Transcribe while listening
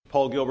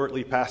Paul Gilbert,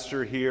 lead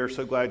pastor here.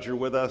 So glad you're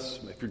with us.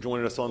 If you're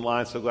joining us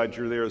online, so glad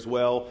you're there as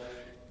well.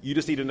 You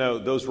just need to know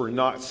those were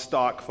not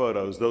stock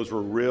photos. Those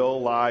were real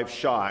live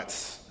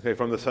shots,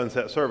 from the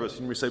sunset service.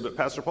 And we say, but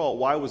Pastor Paul,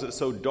 why was it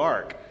so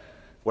dark?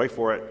 Wait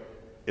for it.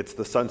 It's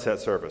the sunset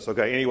service.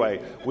 Okay,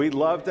 anyway, we'd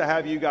love to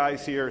have you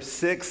guys here.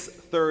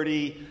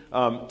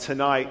 6:30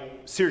 tonight.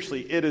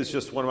 Seriously, it is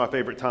just one of my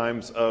favorite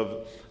times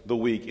of the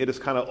week. It is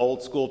kind of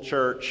old school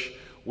church.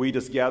 We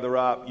just gather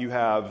up. You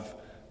have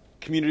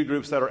community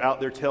groups that are out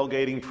there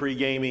tailgating,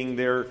 pre-gaming.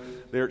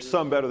 They're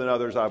some better than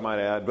others, I might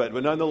add. But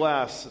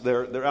nonetheless,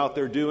 they're out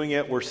there doing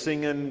it. We're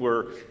singing.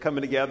 We're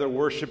coming together,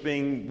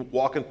 worshiping,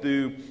 walking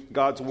through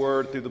God's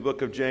Word, through the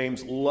book of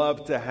James.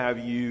 Love to have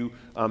you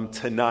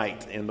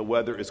tonight. And the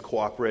weather is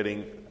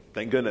cooperating.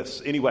 Thank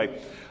goodness.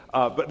 Anyway,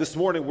 but this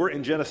morning we're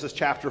in Genesis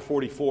chapter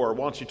 44.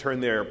 Why don't you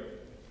turn there?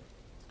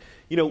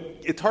 You know,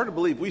 it's hard to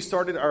believe. We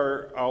started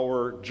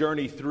our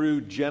journey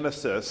through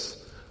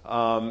Genesis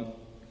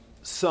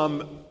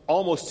some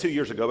almost 2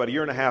 years ago, about a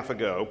year and a half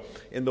ago,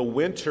 in the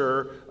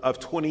winter of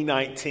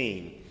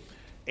 2019.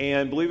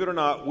 And believe it or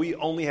not, we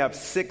only have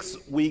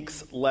 6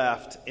 weeks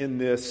left in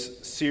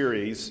this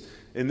series,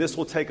 and this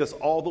will take us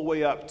all the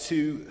way up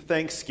to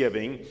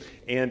Thanksgiving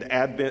and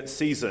Advent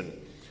season.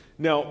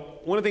 Now,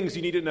 one of the things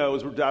you need to know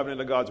as we're diving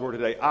into God's Word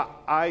today,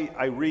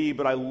 I read,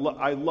 but I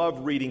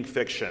love reading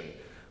fiction.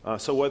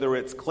 So whether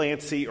it's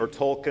Clancy or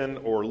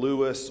Tolkien or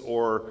Lewis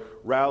or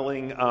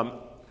Rowling,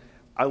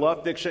 I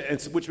love fiction,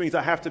 which means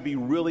I have to be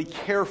really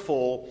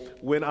careful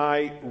when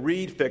I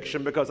read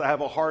fiction because I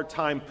have a hard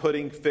time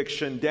putting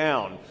fiction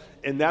down.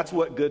 And that's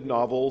what good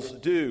novels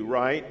do,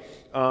 right?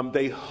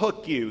 They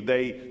hook you.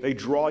 They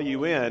draw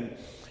you in.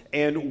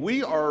 And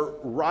we are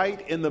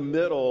right in the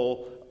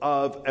middle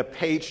of a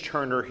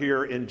page-turner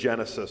here in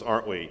Genesis,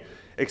 aren't we?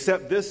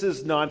 Except this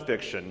is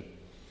nonfiction.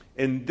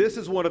 And this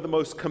is one of the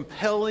most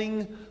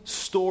compelling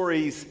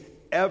stories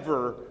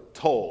ever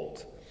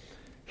told.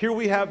 Here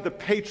we have the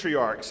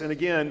patriarchs, and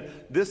again,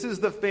 this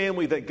is the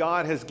family that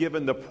God has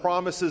given the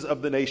promises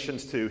of the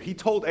nations to. He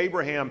told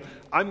Abraham,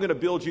 I'm going to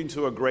build you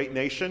into a great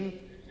nation.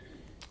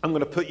 I'm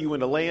going to put you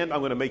in a land. I'm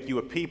going to make you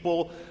a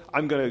people.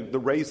 I'm going to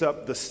raise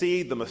up the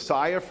seed, the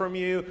Messiah from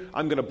you.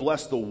 I'm going to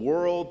bless the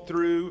world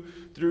through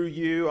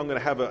you. I'm going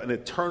to have an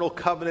eternal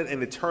covenant,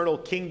 an eternal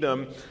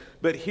kingdom.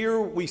 But here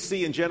we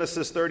see in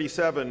Genesis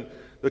 37,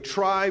 the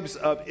tribes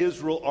of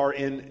Israel are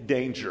in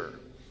danger.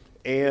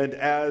 And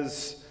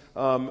as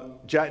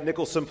Jack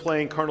Nicholson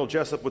playing Colonel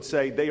Jessup would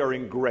say, they are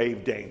in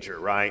grave danger,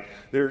 right?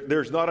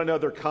 There's not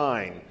another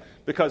kind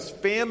because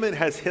famine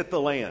has hit the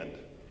land.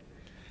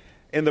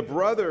 And the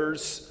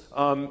brothers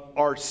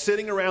are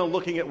sitting around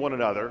looking at one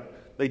another.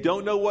 They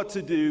don't know what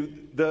to do.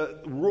 The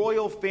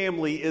royal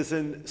family is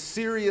in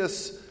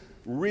serious,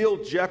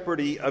 real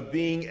jeopardy of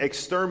being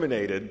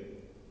exterminated.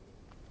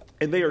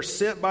 And they are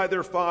sent by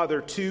their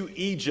father to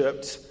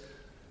Egypt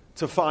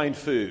to find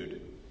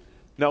food.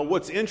 Now,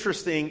 what's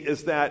interesting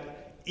is that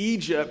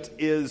Egypt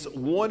is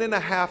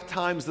 1.5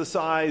 times the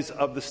size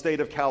of the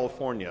state of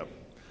California.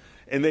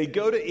 And they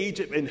go to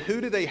Egypt, and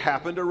who do they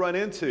happen to run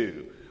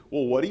into?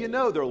 Well, what do you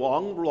know? Their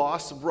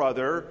long-lost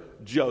brother,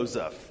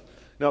 Joseph.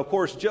 Now, of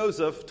course,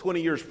 Joseph,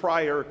 20 years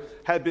prior,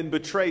 had been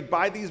betrayed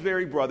by these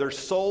very brothers,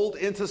 sold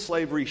into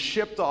slavery,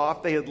 shipped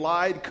off. They had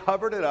lied,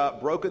 covered it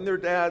up, broken their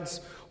dad's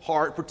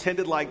heart,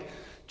 pretended like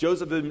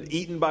Joseph had been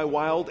eaten by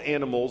wild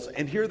animals,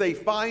 and here they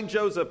find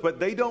Joseph, but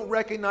they don't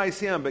recognize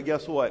him. But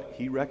guess what?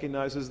 He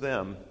recognizes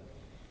them.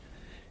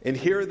 And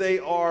here they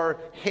are,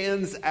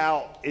 hands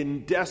out,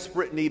 in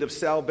desperate need of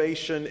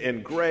salvation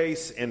and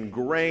grace and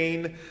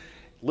grain.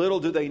 Little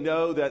do they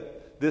know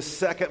that this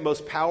second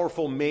most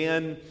powerful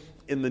man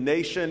in the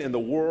nation, in the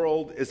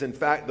world, is in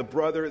fact the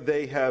brother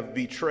they have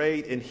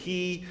betrayed, and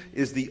he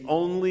is the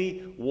only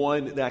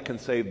one that can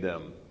save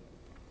them.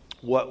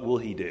 What will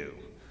he do?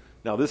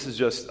 Now, this is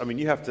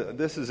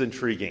this is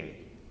intriguing,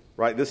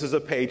 right? This is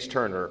a page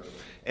turner.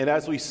 And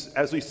as we've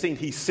seen,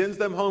 he sends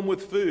them home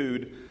with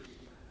food,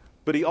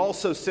 but he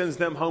also sends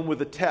them home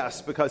with a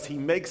test because he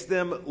makes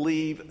them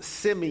leave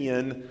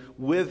Simeon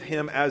with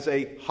him as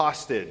a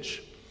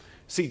hostage.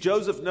 See,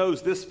 Joseph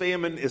knows this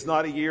famine is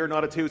not a year,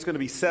 not a two, it's going to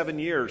be 7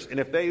 years. And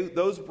if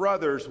those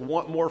brothers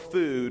want more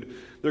food,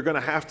 they're going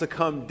to have to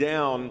come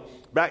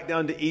back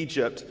down to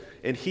Egypt,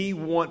 and he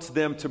wants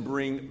them to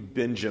bring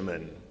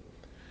Benjamin,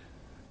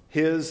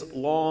 his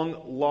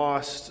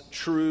long-lost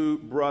true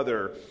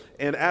brother.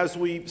 And as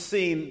we've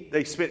seen,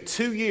 they spent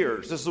 2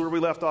 years, this is where we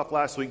left off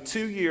last week,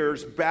 2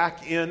 years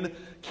back in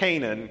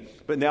Canaan,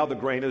 but now the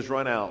grain has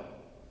run out.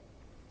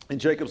 And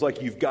Jacob's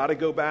like, you've got to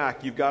go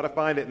back, you've got to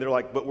find it. And they're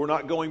like, but we're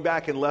not going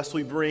back unless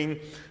we bring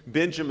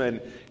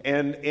Benjamin.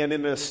 And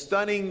in a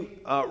stunning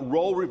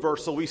role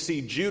reversal, we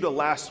see Judah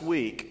last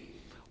week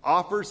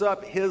offers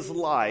up his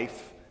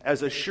life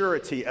as a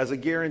surety, as a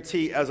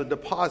guarantee, as a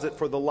deposit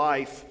for the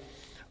life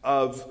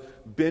of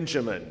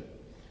Benjamin.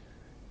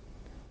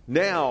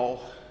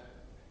 Now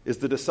is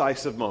the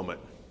decisive moment.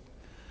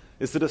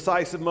 It's the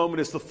decisive moment.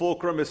 It's the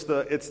fulcrum. It's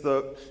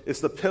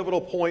the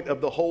pivotal point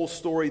of the whole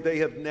story. They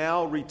have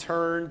now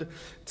returned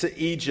to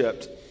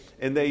Egypt.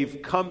 and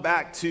they've come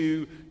back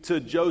to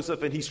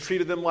Joseph, and he's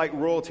treated them like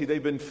royalty.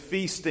 They've been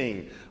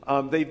feasting.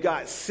 They've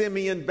got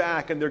Simeon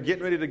back, and they're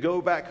getting ready to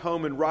go back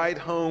home and ride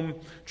home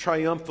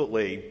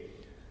triumphantly.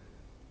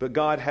 But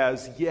God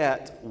has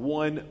yet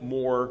one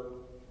more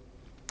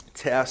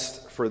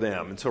test for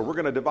them. And so we're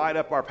going to divide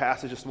up our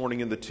passage this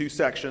morning into two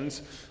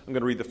sections. I'm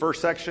going to read the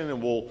first section,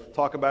 and we'll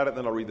talk about it.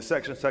 Then I'll read the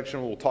second section,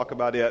 and we'll talk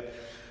about it.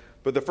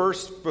 But the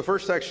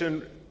first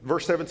section,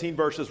 verse 17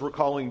 verses, we're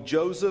calling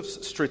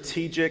Joseph's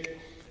strategic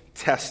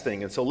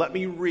testing. And so let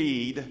me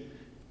read,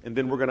 and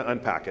then we're going to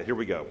unpack it. Here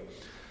we go.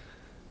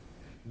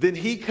 Then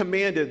he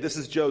commanded, this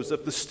is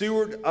Joseph, the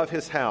steward of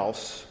his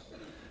house,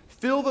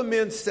 fill the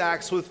men's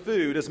sacks with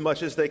food as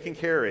much as they can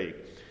carry,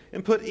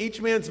 and put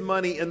each man's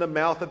money in the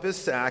mouth of his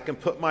sack, and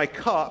put my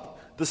cup,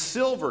 the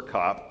silver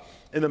cup,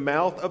 in the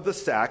mouth of the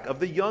sack of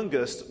the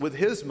youngest with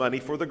his money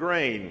for the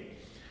grain.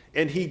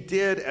 And he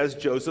did as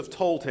Joseph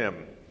told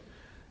him.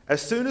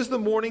 As soon as the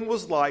morning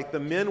was light, the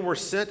men were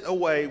sent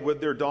away with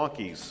their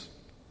donkeys.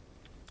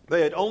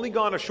 They had only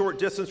gone a short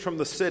distance from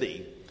the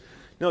city.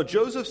 Now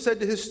Joseph said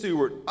to his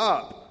steward,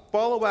 "Up,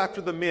 follow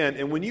after the men,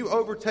 and when you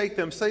overtake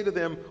them, say to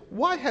them,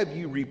 'Why have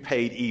you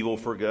repaid evil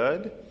for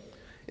good?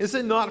 Is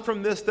it not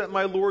from this that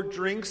my Lord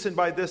drinks, and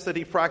by this that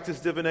he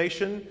practiced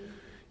divination?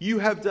 You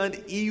have done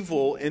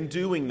evil in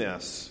doing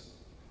this.'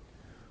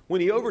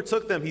 When he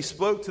overtook them, he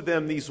spoke to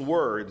them these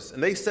words,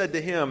 and they said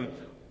to him,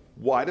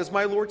 'Why does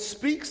my Lord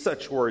speak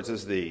such words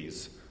as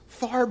these?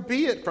 Far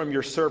be it from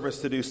your servants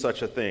to do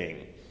such a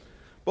thing.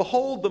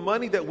 Behold, the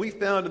money that we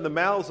found in the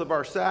mouths of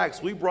our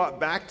sacks we brought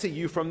back to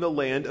you from the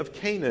land of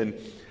Canaan.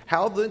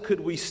 How then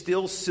could we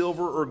steal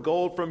silver or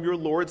gold from your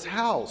Lord's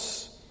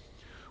house?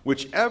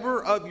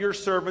 Whichever of your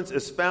servants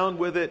is found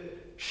with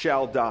it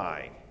shall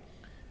die.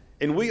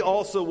 And we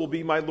also will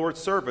be my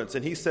Lord's servants.'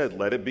 And he said,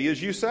 'Let it be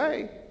as you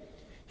say.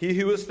 He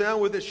who is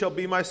found with it shall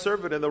be my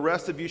servant, and the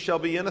rest of you shall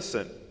be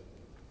innocent.'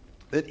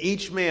 Then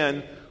each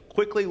man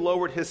quickly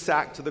lowered his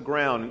sack to the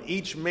ground, and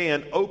each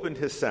man opened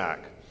his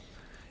sack.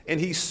 And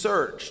he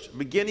searched,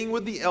 beginning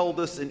with the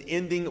eldest and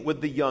ending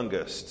with the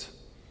youngest.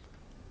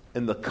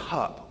 And the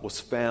cup was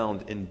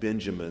found in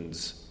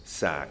Benjamin's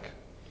sack.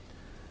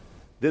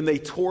 Then they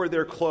tore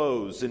their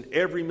clothes, and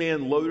every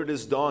man loaded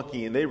his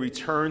donkey, and they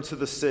returned to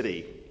the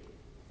city.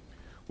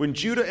 When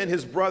Judah and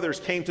his brothers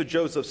came to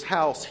Joseph's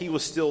house, he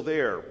was still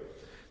there.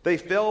 They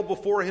fell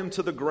before him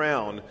to the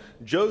ground.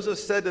 Joseph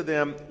said to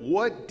them,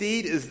 'What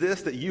deed is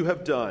this that you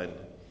have done?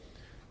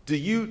 Do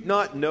you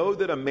not know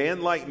that a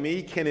man like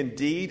me can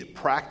indeed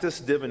practice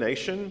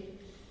divination?'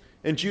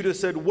 And Judah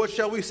said, 'What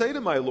shall we say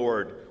to my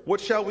Lord? What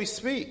shall we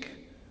speak?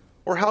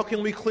 Or how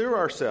can we clear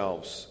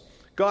ourselves?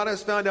 God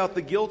has found out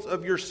the guilt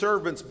of your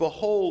servants.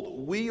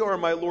 Behold, we are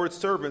my Lord's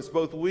servants,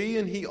 both we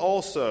and he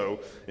also,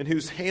 in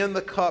whose hand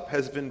the cup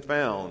has been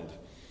found.'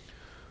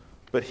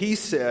 But he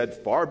said,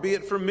 'Far be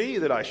it from me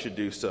that I should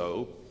do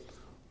so.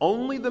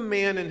 Only the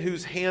man in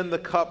whose hand the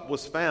cup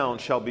was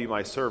found shall be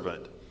my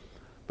servant.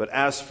 But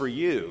as for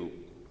you,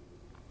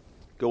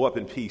 go up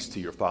in peace to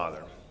your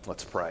father.'"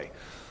 Let's pray.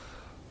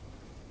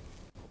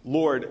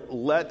 Lord,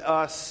 let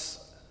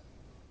us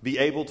be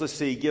able to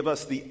see, give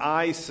us the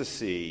eyes to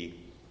see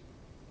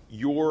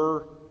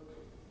your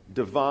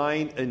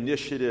divine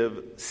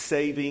initiative,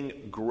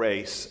 saving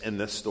grace in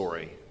this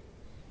story.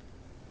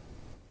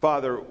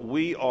 Father,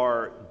 we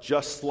are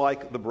just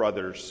like the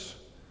brothers.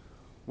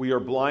 We are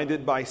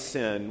blinded by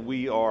sin.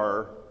 We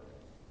are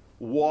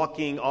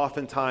walking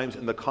oftentimes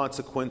in the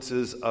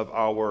consequences of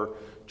our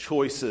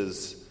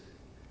choices,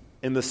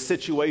 and the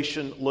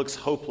situation looks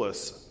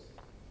hopeless.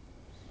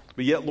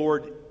 But yet,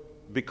 Lord,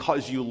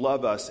 because you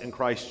love us in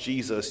Christ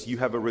Jesus, you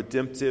have a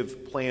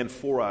redemptive plan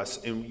for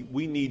us, and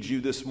we need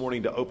you this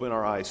morning to open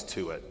our eyes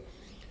to it.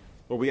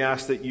 Lord, we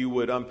ask that you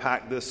would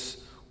unpack this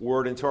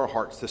word into our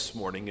hearts this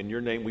morning. In your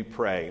name we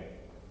pray.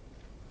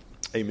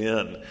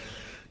 Amen.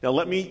 Now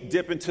let me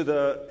dip into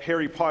the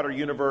Harry Potter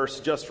universe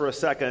just for a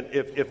second.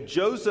 If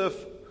Joseph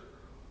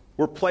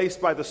were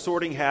placed by the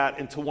sorting hat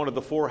into one of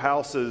the four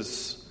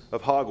houses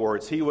of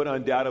Hogwarts, he would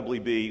undoubtedly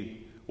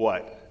be,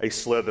 what? A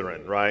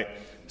Slytherin, right?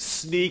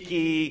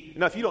 Sneaky.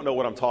 Now, if you don't know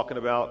what I'm talking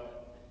about,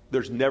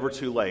 there's never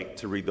too late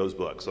to read those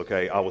books,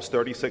 okay? I was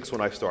 36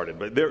 when I started.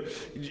 But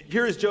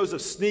here is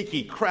Joseph,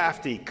 sneaky,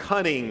 crafty,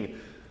 cunning,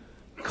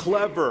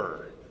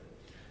 clever.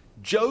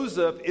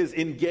 Joseph is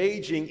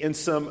engaging in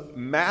some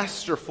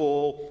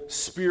masterful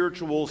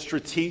spiritual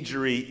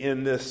strategery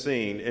in this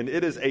scene. And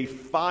it is a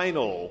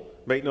final,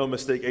 make no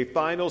mistake, a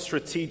final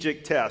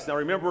strategic test. Now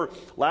remember,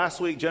 last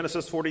week,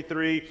 Genesis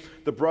 43,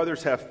 the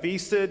brothers have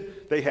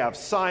feasted. They have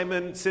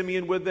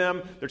Simeon with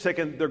them.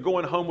 They're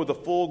going home with a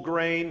full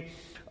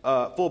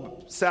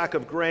sack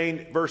of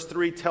grain. Verse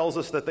 3 tells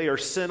us that they are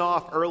sent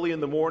off early in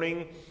the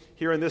morning.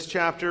 Here in this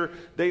chapter,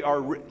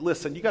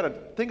 listen, you got to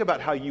think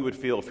about how you would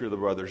feel if you're the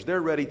brothers. They're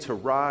ready to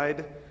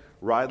ride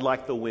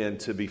like the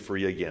wind to be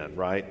free again,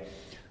 right?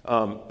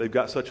 They've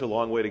got such a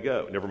long way to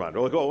go. Never mind.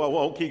 I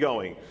won't keep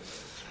going.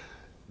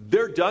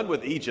 They're done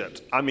with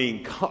Egypt. I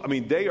mean,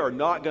 they are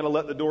not going to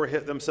let the door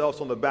hit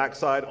themselves on the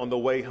backside on the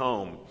way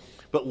home.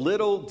 But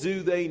little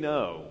do they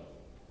know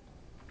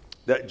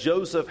that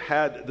Joseph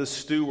had the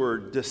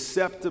steward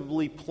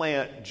deceptively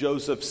plant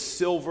Joseph's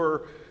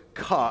silver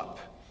cup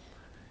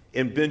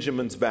in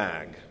Benjamin's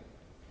bag.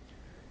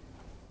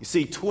 You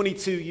see,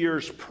 22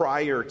 years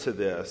prior to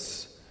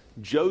this,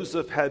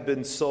 Joseph had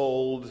been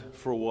sold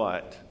for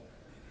what?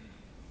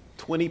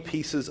 20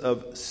 pieces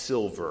of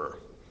silver.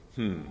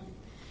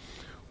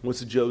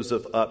 What's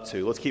Joseph up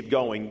to? Let's keep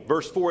going.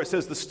 Verse 4, it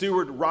says, the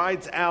steward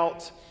rides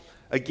out,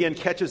 again,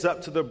 catches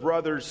up to the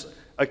brothers,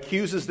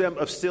 accuses them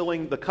of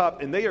stealing the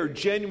cup, and they are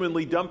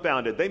genuinely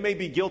dumbfounded. They may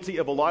be guilty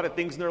of a lot of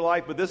things in their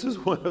life, but this is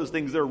one of those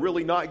things they're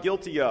really not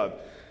guilty of.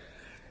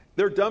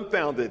 They're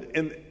dumbfounded,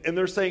 and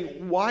they're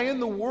saying, why in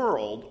the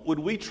world would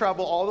we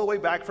travel all the way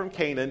back from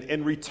Canaan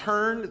and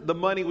return the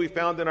money we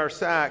found in our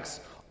sacks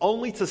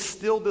only to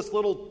steal this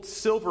little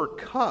silver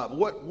cup?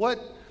 What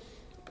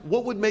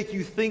would make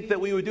you think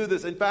that we would do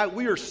this? In fact,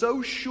 we are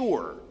so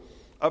sure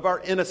of our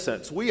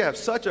innocence. We have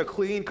such a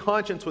clean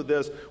conscience with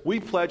this, we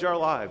pledge our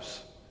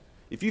lives.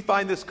 If you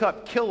find this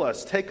cup, kill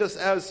us, take us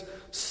as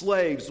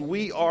slaves.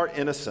 We are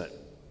innocent.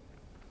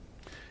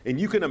 And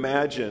you can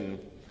imagine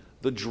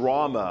the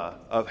drama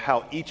of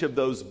how each of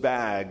those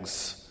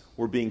bags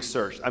were being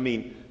searched. I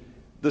mean,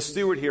 the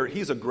steward here,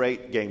 he's a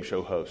great game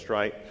show host,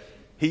 right?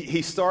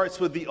 He starts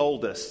with the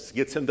oldest,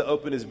 gets him to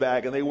open his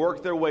bag, and they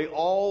work their way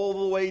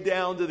all the way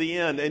down to the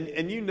end.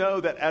 And you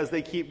know that as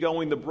they keep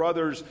going, the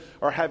brothers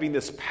are having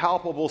this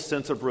palpable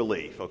sense of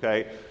relief,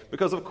 okay?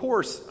 Because, of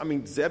course, I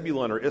mean,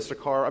 Zebulun or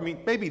Issachar, I mean,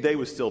 maybe they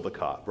would steal the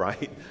cup,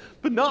 right?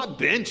 But not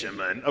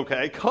Benjamin,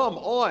 okay? Come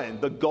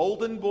on, the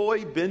golden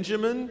boy,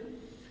 Benjamin.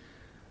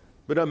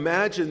 But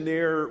imagine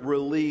their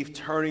relief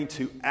turning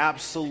to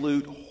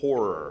absolute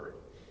horror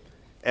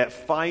at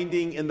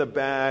finding in the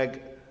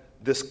bag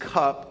this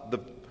cup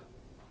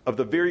of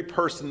the very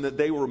person that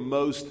they were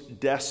most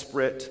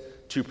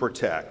desperate to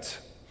protect.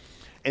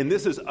 And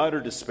this is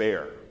utter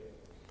despair,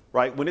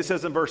 right? When it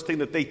says in verse 10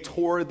 that they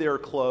tore their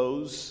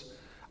clothes,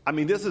 I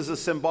mean, this is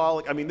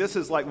this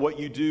is like what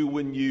you do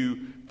when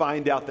you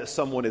find out that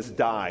someone has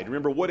died.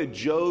 Remember, what did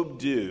Job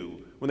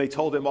do when they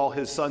told him all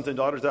his sons and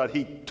daughters died?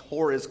 He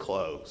tore his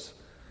clothes.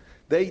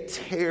 They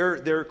tear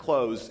their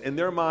clothes. In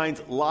their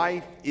minds,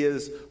 life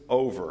is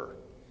over.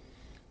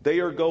 They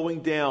are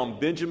going down.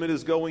 Benjamin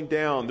is going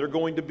down. They're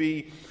going to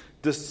be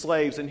the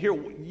slaves. And here,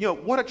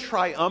 what a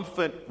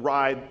triumphant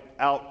ride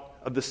out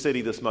of the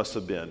city this must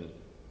have been.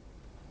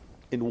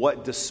 And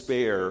what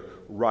despair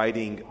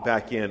riding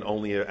back in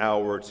only an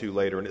hour or two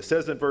later. And it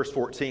says in verse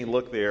 14,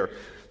 look there,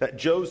 that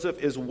Joseph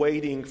is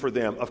waiting for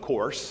them, of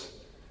course,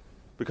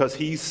 because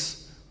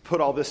he's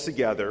put all this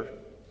together.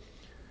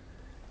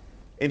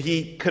 And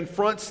he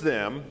confronts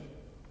them,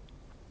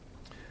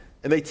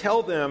 and they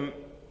tell them,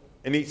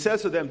 and he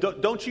says to them,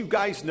 don't you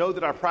guys know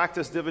that I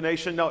practice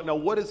divination? No,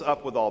 what is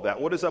up with all that?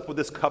 What is up with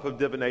this cup of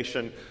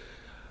divination?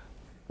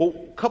 Well,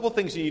 a couple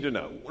things you need to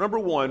know. Number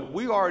one,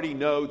 we already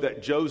know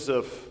that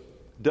Joseph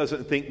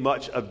doesn't think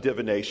much of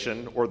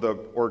divination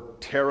or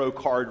tarot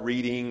card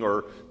reading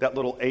or that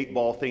little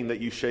 8-ball thing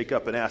that you shake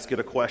up and ask it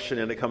a question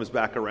and it comes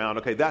back around.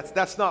 Okay,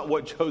 that's not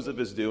what Joseph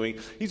is doing.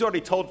 He's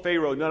already told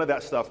Pharaoh none of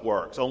that stuff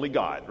works, only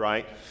God,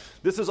 right?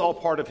 This is all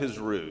part of his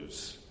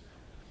ruse.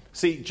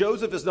 See,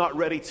 Joseph is not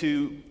ready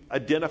to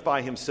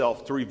identify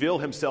himself, to reveal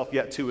himself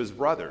yet to his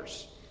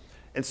brothers.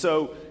 And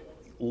so,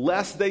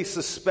 lest they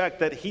suspect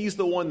that he's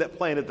the one that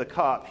planted the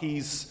cup,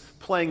 he's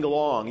playing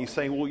along. He's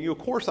saying, well, of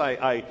course,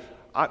 I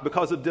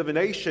because of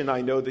divination,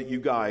 I know that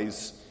you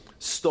guys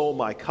stole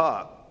my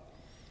cup.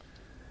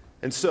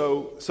 And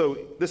so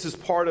this is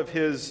part of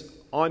his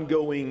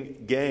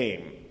ongoing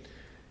game.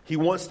 He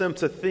wants them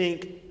to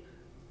think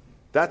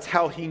that's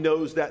how he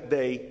knows that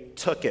they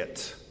took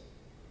it.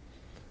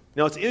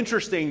 Now, it's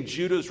interesting,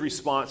 Judah's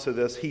response to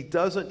this, he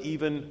doesn't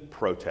even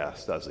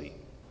protest, does he?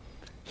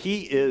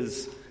 He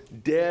is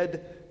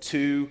dead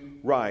to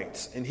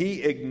rights. And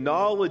he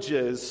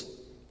acknowledges,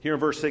 here in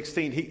verse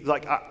 16, he's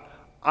like,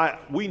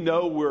 we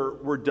know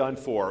we're done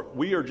for.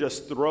 We are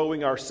just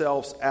throwing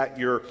ourselves at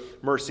your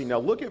mercy. Now,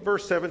 look at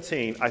verse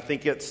 17. I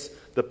think it's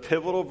the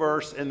pivotal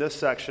verse in this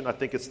section. I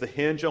think it's the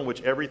hinge on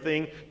which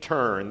everything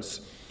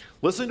turns.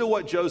 Listen to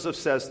what Joseph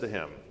says to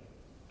him.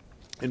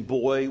 And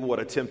boy, what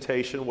a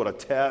temptation, what a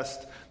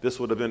test this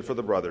would have been for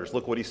the brothers.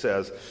 Look what he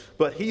says.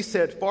 But he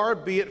said, far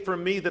be it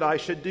from me that I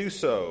should do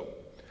so.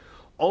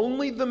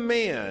 Only the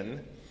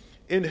man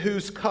in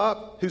whose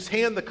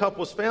hand the cup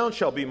was found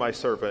shall be my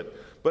servant.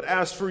 But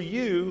as for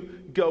you,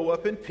 go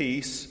up in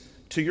peace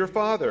to your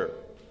father.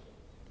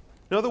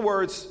 In other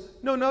words,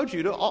 no,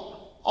 Judah,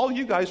 all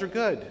you guys are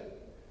good.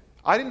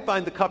 I didn't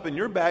find the cup in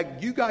your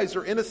bag. You guys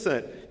are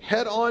innocent.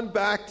 Head on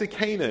back to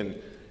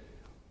Canaan.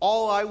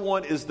 All I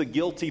want is the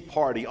guilty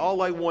party.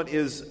 All I want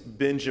is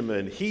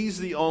Benjamin. He's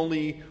the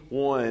only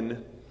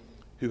one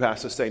who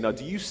has to stay. Now,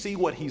 do you see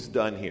what he's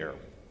done here?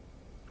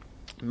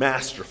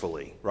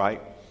 Masterfully,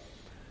 right?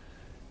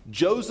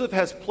 Joseph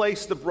has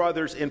placed the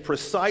brothers in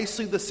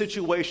precisely the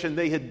situation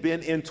they had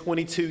been in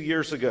 22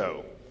 years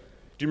ago.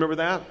 Do you remember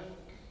that?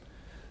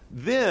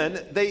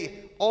 Then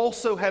they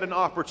also had an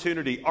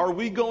opportunity. Are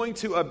we going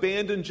to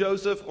abandon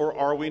Joseph or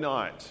are we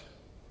not?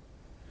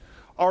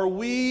 Are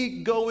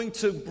we going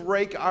to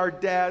break our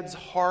dad's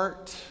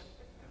heart,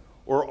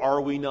 or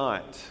are we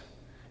not?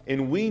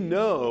 And we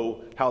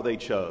know how they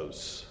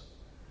chose.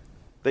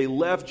 They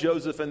left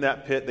Joseph in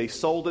that pit. They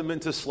sold him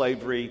into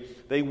slavery.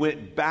 They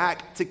went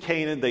back to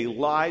Canaan. They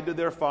lied to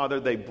their father.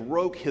 They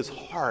broke his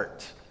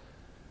heart.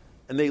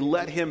 And they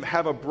let him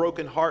have a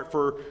broken heart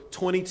for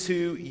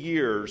 22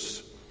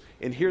 years.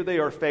 And here they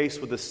are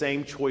faced with the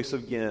same choice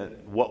again.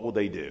 What will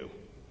they do?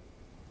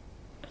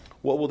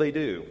 What will they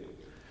do?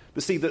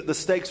 But see, the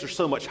stakes are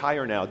so much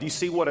higher now. Do you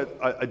see what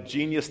a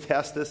genius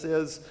test this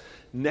is?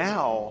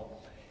 Now,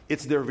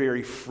 it's their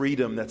very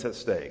freedom that's at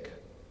stake.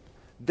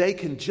 They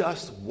can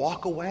just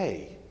walk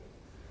away.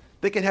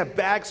 They can have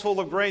bags full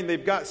of grain.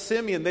 They've got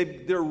Simeon.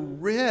 They're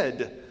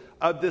rid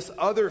of this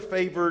other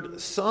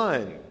favored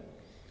son.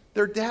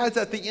 Their dad's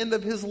at the end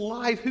of his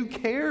life. Who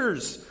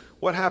cares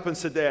what happens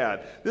to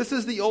dad? This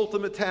is the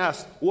ultimate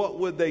task. What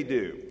would they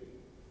do?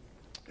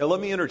 Now, let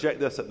me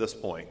interject this at this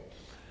point.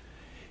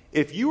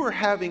 If you are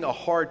having a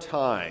hard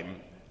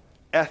time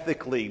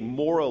ethically,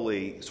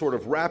 morally, sort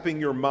of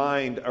wrapping your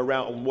mind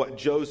around what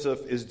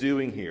Joseph is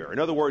doing here. In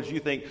other words,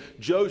 you think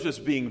Joseph's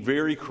being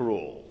very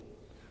cruel.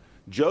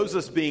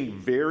 Joseph's being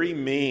very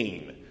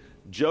mean.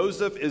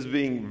 Joseph is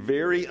being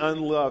very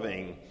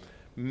unloving.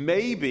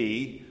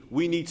 Maybe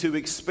you need to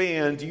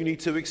expand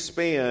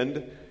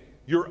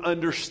your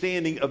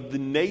understanding of the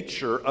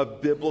nature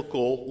of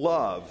biblical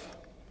love.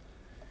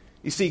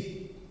 You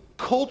see,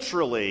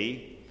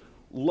 culturally,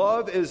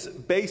 love is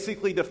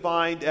basically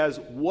defined as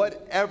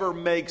whatever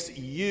makes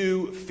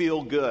you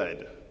feel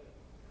good.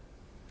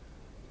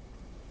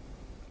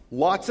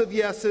 Lots of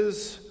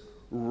yeses,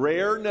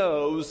 rare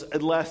no's,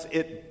 unless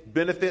it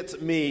benefits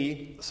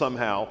me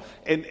somehow.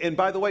 And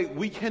by the way,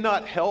 we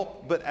cannot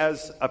help but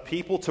as a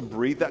people to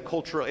breathe that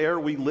cultural air.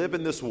 We live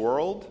in this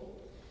world.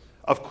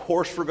 Of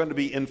course we're going to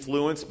be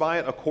influenced by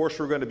it. Of course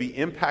we're going to be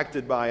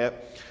impacted by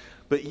it.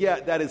 But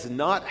yet that is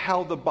not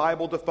how the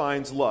Bible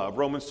defines love.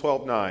 Romans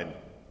 12:9.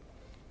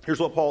 Here's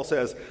what Paul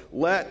says.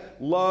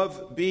 Let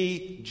love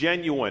be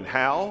genuine.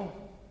 How?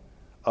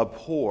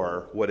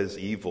 Abhor what is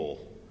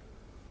evil.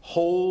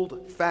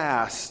 Hold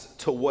fast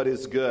to what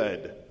is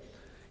good.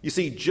 You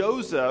see,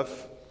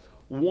 Joseph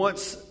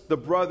wants the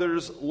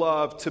brothers'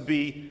 love to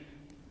be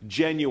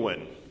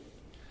genuine.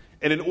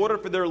 And in order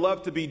for their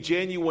love to be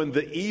genuine,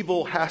 the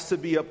evil has to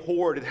be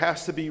abhorred. It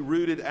has to be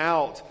rooted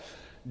out.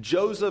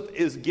 Joseph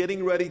is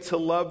getting ready to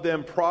love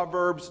them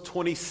Proverbs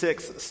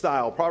 26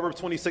 style.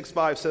 Proverbs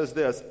 26:5 says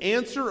this,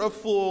 answer a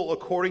fool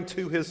according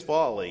to his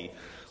folly,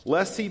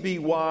 lest he be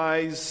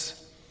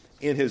wise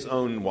in his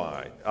own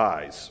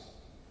eyes.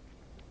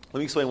 Let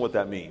me explain what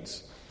that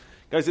means.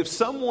 Guys, if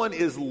someone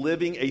is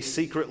living a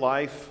secret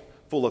life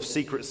full of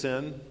secret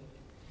sin,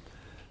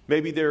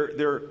 maybe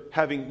they're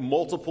having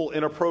multiple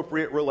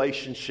inappropriate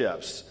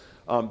relationships.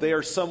 They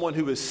are someone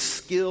who is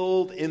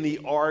skilled in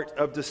the art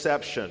of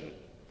deception.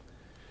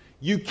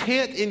 You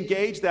can't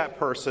engage that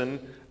person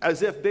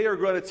as if they are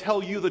going to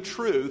tell you the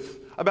truth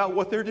about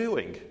what they're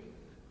doing.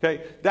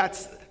 Okay?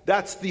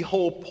 That's the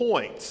whole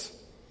point.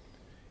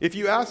 If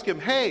you ask him,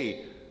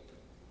 hey,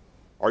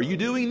 are you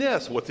doing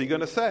this? What's he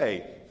going to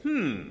say?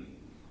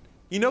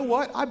 You know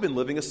what? I've been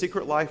living a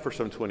secret life for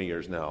some 20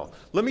 years now.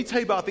 Let me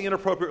tell you about the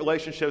inappropriate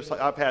relationships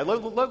I've had.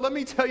 Let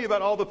me tell you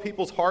about all the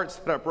people's hearts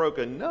that I've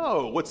broken.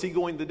 No. What's he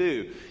going to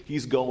do?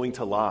 He's going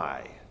to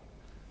lie.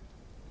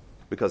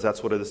 Because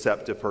that's what a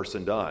deceptive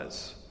person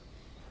does.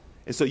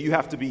 And so you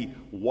have to be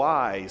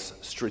wise,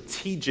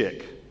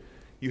 strategic.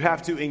 You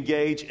have to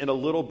engage in a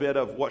little bit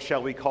of what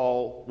shall we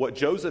call, what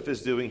Joseph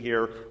is doing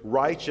here,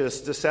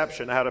 righteous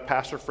deception. I had a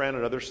pastor friend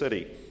in another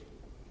city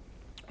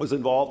was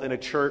involved in a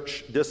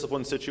church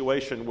discipline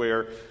situation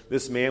where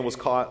this man was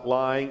caught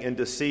lying and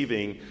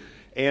deceiving.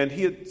 And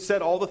he had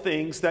said all the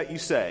things that you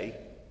say,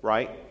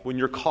 right, when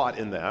you're caught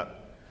in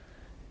that.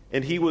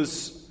 And he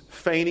was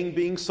feigning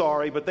being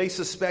sorry, but they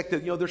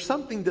suspected, there's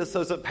something that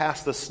doesn't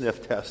pass the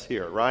sniff test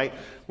here, right?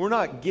 We're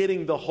not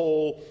getting the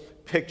whole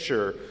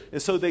picture.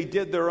 And so they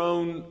did their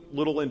own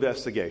little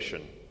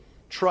investigation.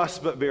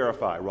 Trust but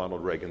verify,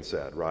 Ronald Reagan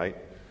said, right?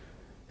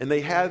 And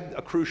they had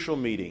a crucial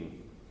meeting.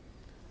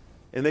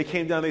 And they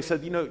came down, they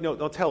said,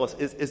 no, tell us,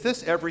 is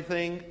this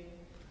everything?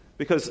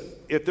 Because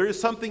if there is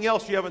something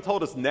else you haven't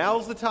told us,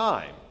 now's the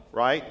time,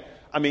 right?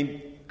 I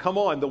mean, come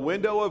on, the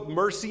window of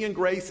mercy and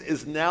grace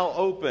is now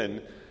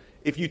open.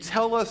 If you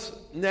tell us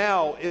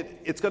now,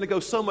 it's going to go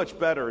so much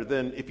better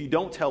than if you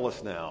don't tell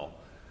us now.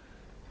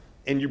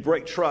 And you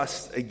break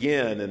trust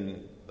again,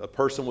 and a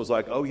person was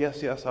like, oh,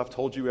 yes, I've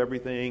told you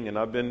everything, and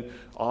I've been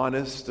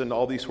honest, and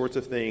all these sorts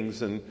of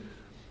things.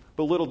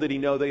 But little did he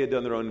know they had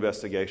done their own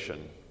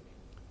investigation.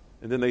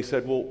 And then they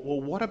said, well,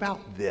 what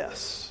about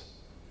this?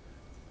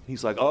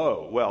 He's like,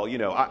 oh, well,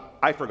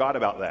 I forgot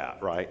about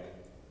that, right?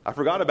 I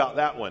forgot about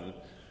that one.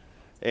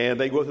 And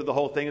they go through the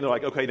whole thing, and they're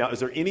like, okay, now, is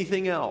there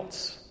anything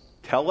else?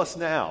 Tell us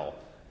now.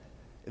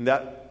 And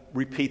that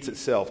repeats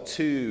itself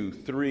 2,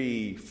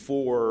 3,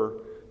 4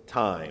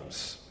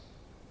 times.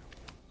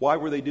 Why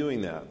were they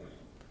doing that?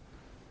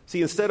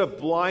 See, instead of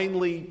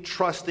blindly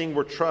trusting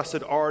where trust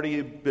had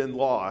already been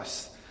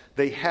lost,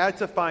 they had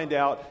to find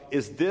out,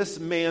 is this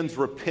man's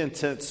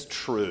repentance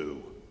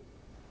true?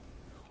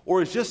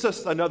 Or is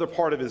just another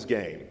part of his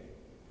game?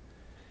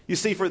 You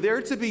see, for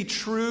there to be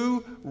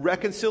true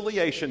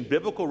reconciliation,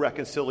 biblical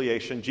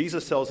reconciliation,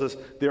 Jesus tells us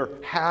there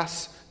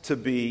has to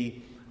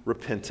be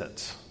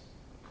repentance.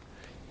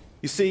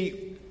 You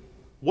see,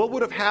 what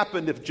would have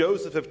happened if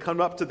Joseph had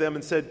come up to them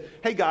and said,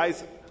 hey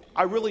guys,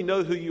 I really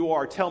know who you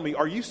are. Tell me,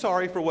 are you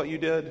sorry for what you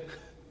did?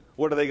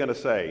 What are they going to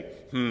say?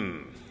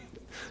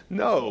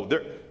 No.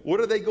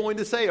 What are they going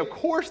to say? Of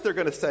course they're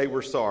going to say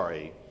we're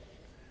sorry.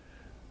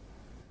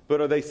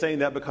 But are they saying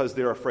that because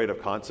they're afraid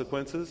of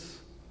consequences?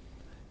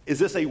 Is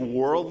this a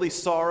worldly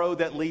sorrow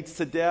that leads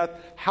to death?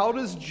 How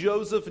does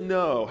Joseph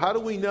know? How do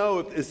we know?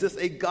 Is this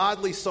a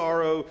godly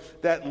sorrow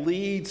that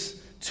leads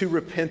to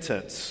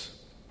repentance?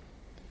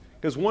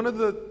 Because one of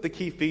the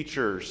key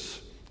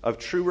features of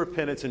true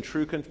repentance and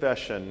true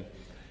confession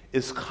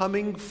is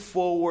coming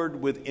forward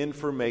with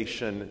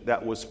information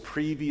that was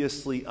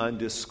previously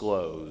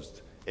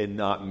undisclosed and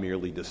not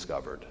merely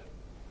discovered.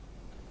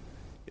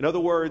 In other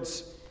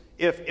words,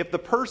 if the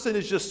person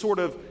is just sort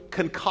of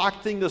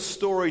concocting a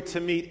story to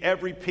meet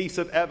every piece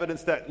of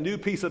evidence, that new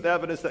piece of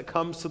evidence that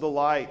comes to the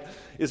light,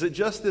 is it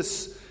just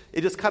this,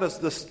 it just kind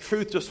of, this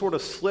truth just sort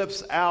of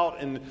slips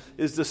out and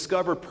is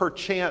discovered per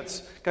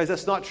chance? Guys,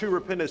 that's not true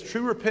repentance.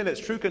 True repentance,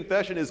 true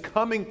confession is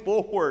coming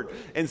forward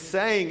and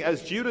saying,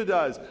 as Judah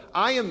does,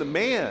 I am the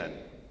man.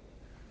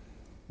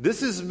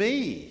 This is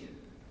me.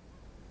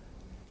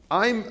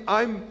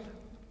 I'm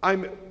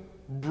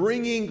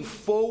bringing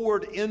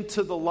forward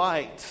into the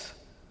light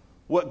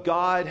what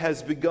God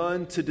has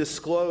begun to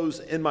disclose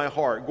in my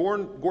heart.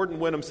 Gordon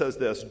Wenham says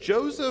this: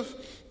 Joseph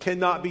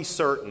cannot be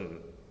certain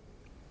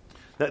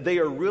that they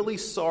are really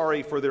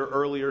sorry for their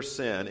earlier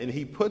sin, and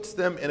he puts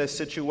them in a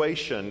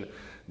situation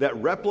that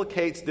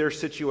replicates their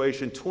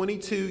situation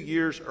 22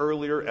 years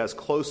earlier as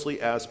closely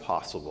as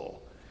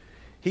possible.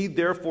 He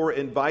therefore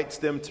invites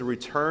them to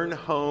return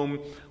home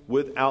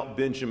without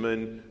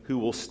Benjamin, who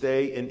will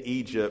stay in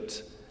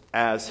Egypt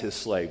as his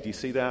slave. Do you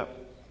see that?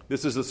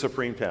 This is the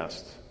supreme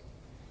test.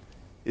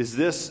 Is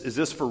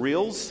this for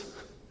reals?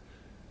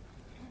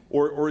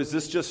 Or is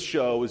this just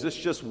show? Is this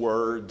just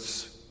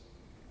words?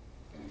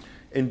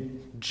 And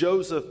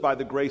Joseph, by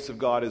the grace of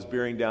God, is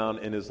bearing down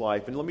in his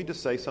life. And let me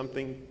just say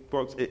something,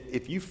 folks.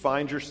 If you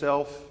find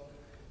yourself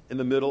in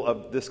the middle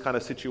of this kind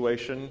of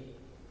situation,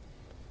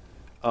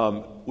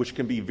 which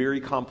can be very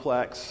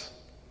complex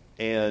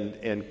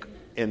and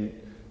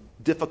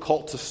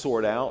difficult to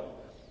sort out,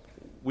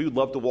 we would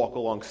love to walk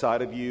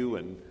alongside of you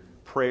in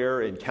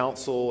prayer and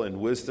counsel and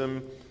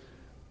wisdom.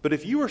 But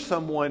if you are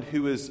someone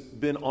who has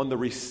been on the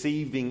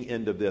receiving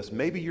end of this,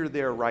 maybe you're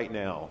there right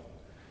now,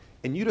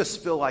 and you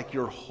just feel like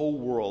your whole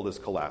world is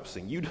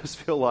collapsing. You just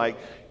feel like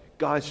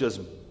God's just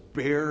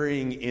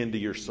bearing into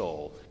your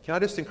soul. Can I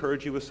just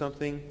encourage you with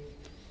something?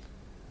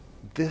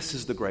 This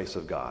is the grace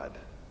of God.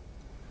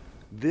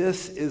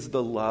 This is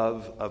the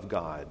love of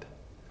God.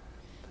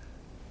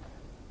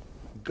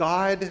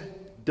 God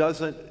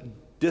doesn't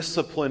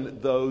discipline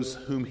those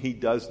who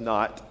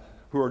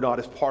are not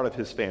as part of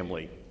his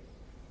family.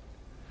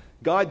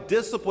 God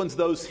disciplines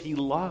those he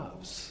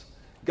loves.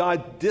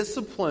 God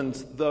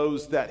disciplines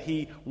those that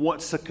he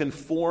wants to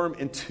conform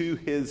into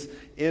his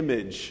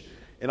image.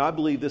 And I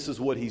believe this is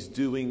what he's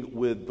doing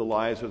with the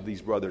lives of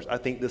these brothers. I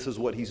think this is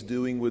what he's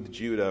doing with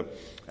Judah,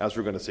 as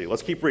we're going to see.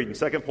 Let's keep reading.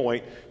 Second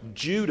point,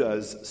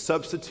 Judah's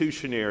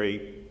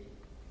substitutionary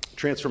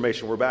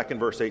transformation. We're back in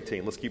verse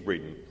 18. Let's keep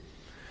reading.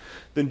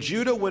 Then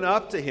Judah went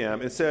up to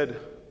him and said,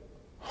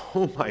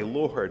 "Oh, my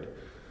Lord,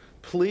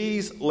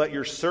 please let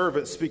your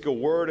servant speak a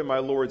word in my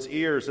Lord's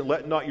ears, and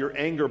let not your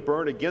anger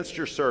burn against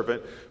your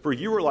servant, for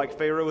you are like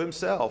Pharaoh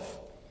himself.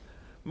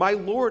 My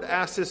Lord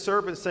asked his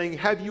servant, saying,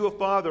 have you a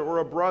father or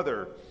a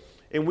brother?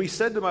 And we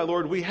said to my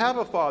Lord, we have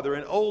a father,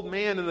 an old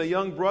man, and a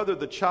young brother,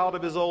 the child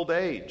of his old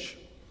age.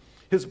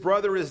 His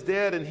brother is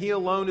dead, and he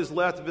alone is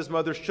left of his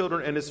mother's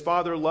children, and his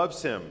father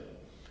loves him.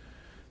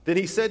 Then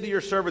he said to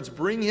your servants,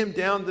 bring him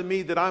down to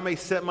me, that I may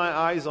set my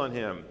eyes on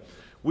him.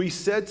 We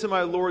said to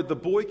my Lord, the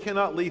boy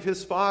cannot leave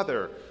his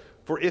father,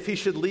 for if he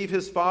should leave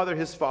his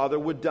father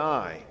would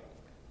die.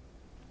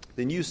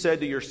 Then you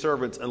said to your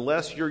servants,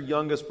 unless your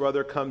youngest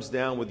brother comes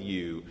down with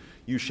you,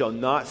 you shall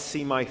not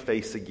see my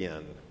face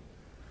again.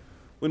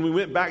 When we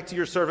went back to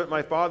your servant,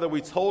 my father,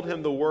 we told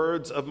him the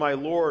words of my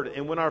Lord.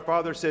 And when our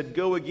father said,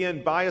 go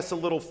again, buy us a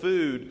little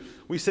food,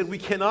 we said, we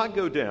cannot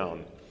go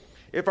down.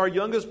 If our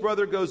youngest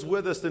brother goes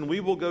with us, then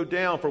we will go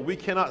down, for we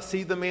cannot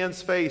see the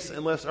man's face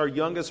unless our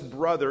youngest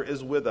brother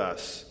is with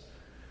us.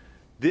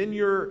 Then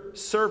your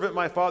servant,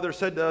 my father,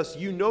 said to us,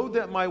 you know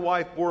that my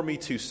wife bore me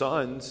 2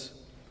 sons.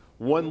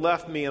 One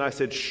left me, and I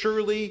said,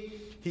 surely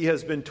he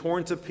has been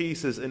torn to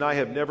pieces, and I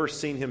have never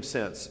seen him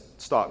since.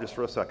 Stop just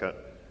for a second.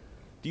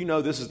 Do you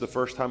know this is the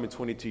first time in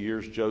 22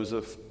 years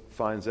Joseph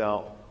finds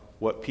out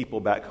what people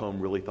back home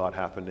really thought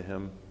happened to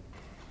him?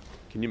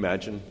 Can you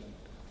imagine?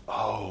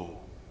 Oh,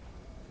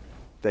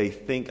 they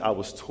think I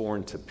was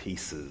torn to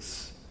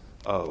pieces.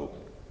 Oh,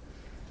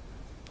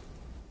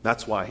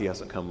 That's why he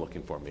hasn't come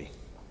looking for me.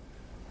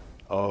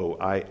 Oh,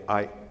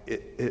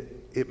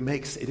 it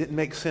didn't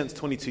make sense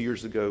 22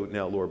 years ago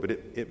now, Lord, but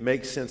it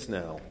makes sense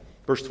now.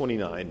 Verse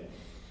 29.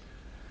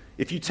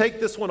 If you take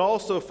this one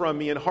also from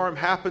me and harm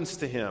happens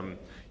to him,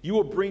 you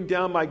will bring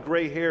down my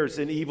gray hairs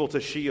in evil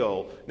to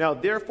Sheol. Now,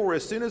 therefore,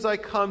 as soon as I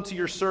come to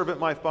your servant,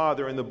 my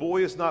father, and the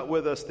boy is not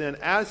with us, then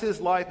as his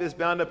life is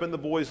bound up in the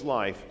boy's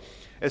life,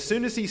 as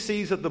soon as he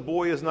sees that the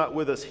boy is not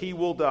with us, he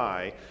will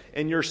die.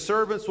 And your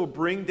servants will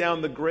bring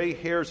down the gray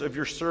hairs of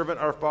your servant,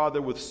 our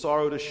father, with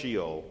sorrow to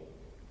Sheol.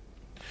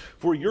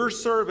 For your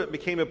servant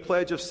became a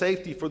pledge of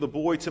safety for the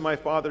boy to my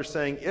father,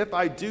 saying, if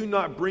I do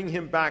not bring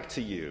him back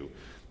to you,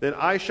 then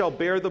I shall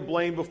bear the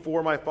blame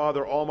before my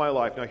father all my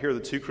life. Now here are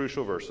the two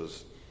crucial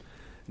verses.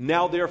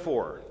 Now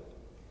therefore,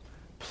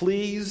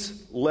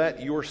 please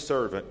let your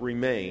servant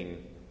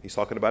remain, he's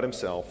talking about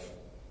himself,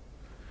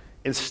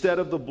 instead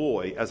of the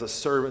boy as a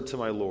servant to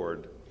my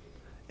Lord,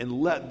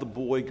 and let the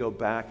boy go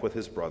back with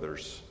his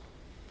brothers.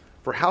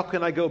 For how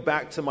can I go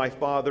back to my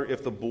father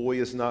if the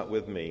boy is not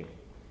with me?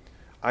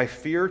 I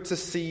fear to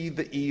see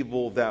the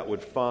evil that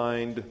would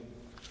find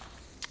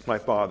my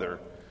father.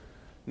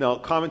 Now,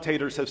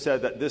 commentators have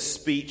said that this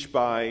speech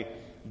by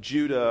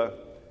Judah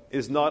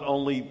is not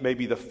only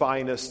maybe the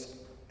finest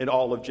in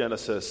all of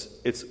Genesis,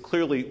 it's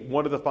clearly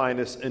one of the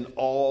finest in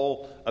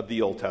all of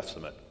the Old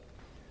Testament.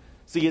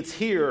 See, it's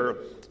here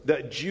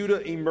that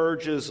Judah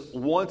emerges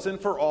once and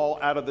for all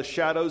out of the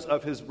shadows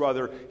of his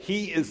brother.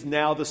 He is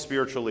now the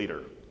spiritual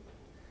leader.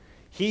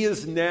 He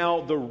is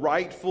now the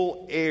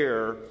rightful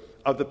heir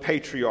of the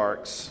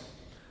patriarchs.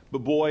 But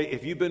boy,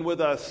 if you've been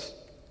with us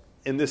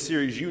in this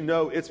series, you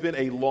know it's been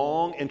a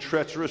long and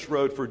treacherous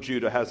road for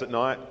Judah, has it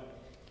not?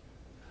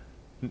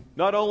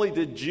 Not only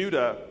did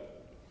Judah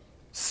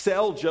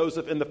sell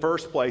Joseph in the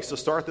first place to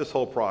start this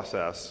whole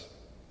process,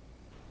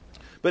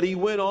 but he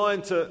went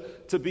on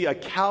to be a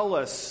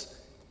callous,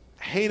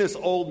 heinous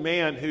old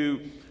man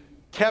who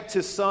kept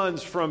his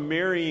sons from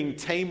marrying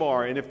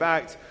Tamar, and in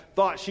fact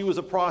thought she was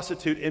a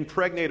prostitute,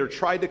 impregnated her,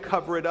 tried to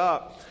cover it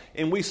up.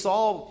 And we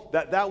saw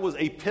that was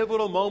a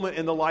pivotal moment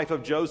in the life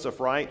of Joseph,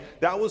 right?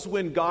 That was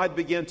when God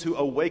began to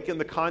awaken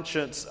the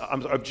conscience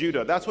of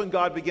Judah. That's when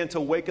God began to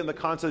awaken the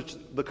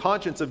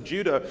conscience of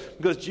Judah,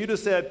 because Judah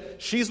said,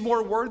 she's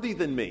more worthy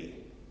than me.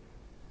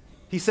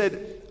 He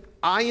said,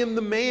 I am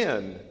the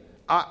man.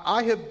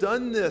 I have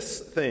done this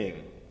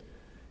thing.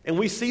 And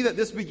we see that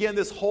this began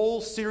this whole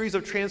series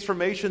of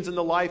transformations in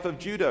the life of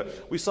Judah.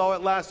 We saw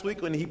it last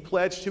week when he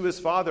pledged to his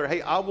father,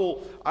 hey, I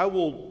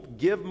will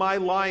give my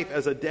life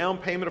as a down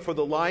payment for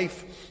the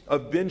life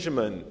of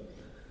Benjamin.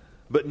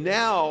 But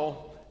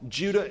now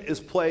Judah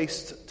is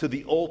placed to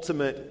the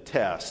ultimate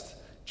test.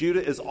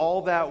 Judah, is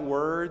all that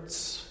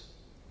words?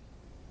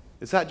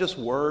 Is that just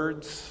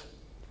words?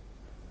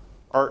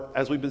 Or,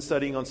 as we've been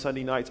studying on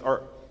Sunday nights,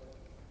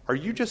 are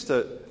you just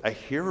a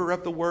hearer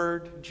of the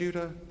word,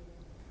 Judah?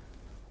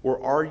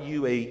 Or are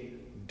you a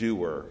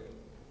doer?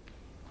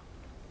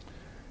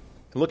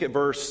 And look at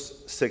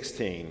verse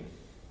 16.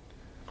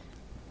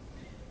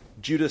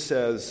 Judah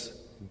says,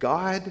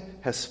 God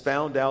has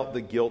found out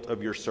the guilt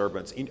of your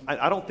servants.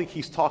 I don't think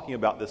he's talking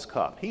about this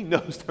cup. He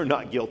knows they're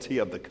not guilty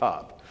of the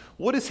cup.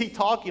 What is he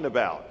talking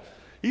about?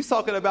 He's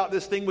talking about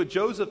this thing with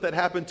Joseph that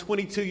happened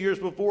 22 years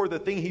before, the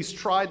thing he's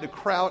tried to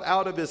crowd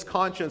out of his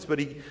conscience, but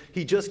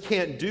he just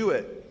can't do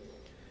it.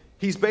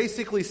 He's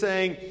basically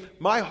saying,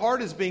 my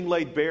heart is being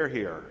laid bare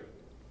here.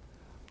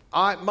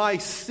 My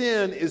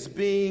sin is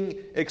being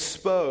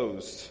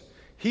exposed.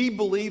 He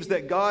believes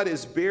that God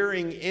is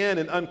bearing in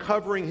and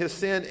uncovering his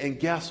sin, and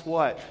guess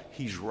what?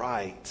 He's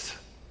right.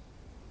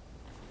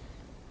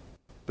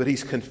 But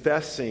he's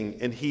confessing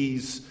and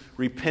he's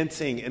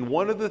repenting. And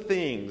one of the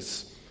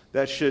things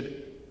that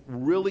should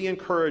really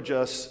encourage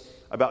us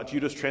about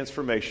Judah's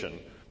transformation,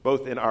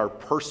 both in our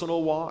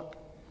personal walk,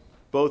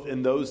 both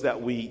in those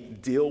that we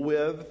deal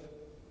with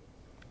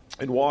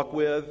and walk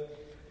with,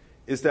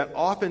 is that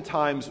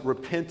oftentimes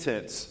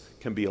repentance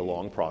can be a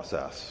long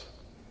process.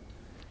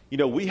 You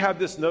know, we have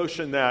this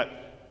notion that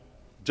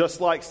just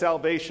like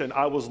salvation,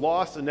 I was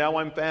lost and now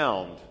I'm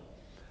found,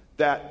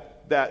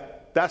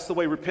 that's the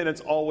way repentance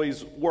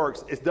always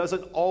works. It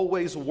doesn't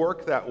always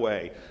work that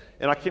way.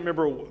 And I can't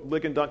remember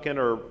Ligon Duncan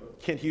or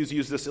Kent Hughes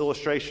used this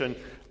illustration.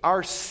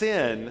 Our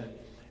sin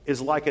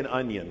is like an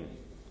onion,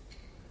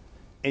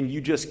 and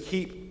you just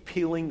keep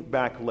peeling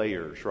back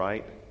layers,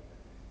 right?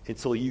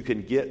 Until you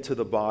can get to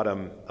the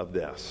bottom of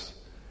this.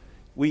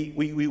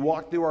 We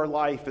walk through our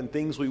life and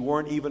things we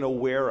weren't even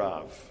aware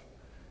of,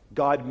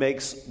 God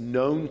makes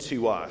known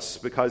to us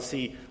because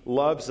he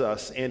loves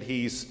us and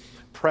he's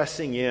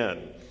pressing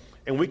in.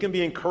 And we can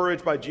be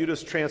encouraged by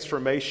Judah's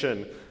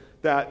transformation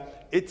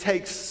that it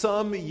takes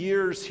some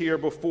years here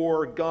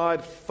before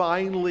God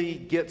finally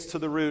gets to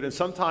the root. And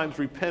sometimes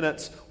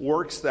repentance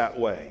works that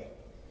way.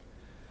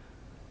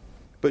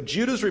 But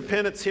Judah's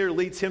repentance here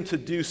leads him to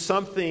do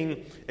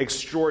something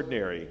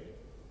extraordinary.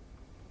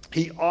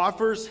 He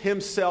offers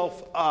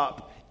himself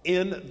up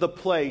in the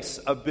place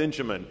of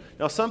Benjamin.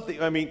 Now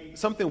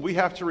something we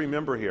have to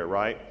remember here,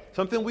 right?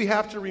 something we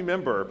have to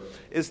remember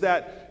is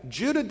that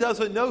Judah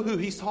doesn't know who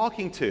he's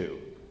talking to.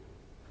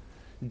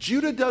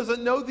 Judah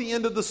doesn't know the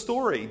end of the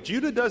story.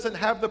 Judah doesn't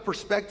have the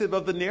perspective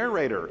of the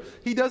narrator.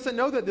 He doesn't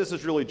know that this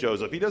is really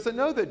Joseph. He doesn't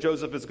know that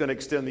Joseph is going to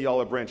extend the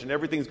olive branch and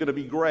everything's going to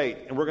be great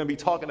and we're going to be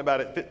talking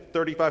about it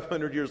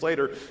 3,500 years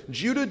later.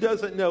 Judah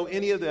doesn't know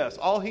any of this.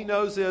 All he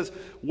knows is,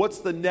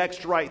 what's the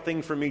next right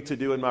thing for me to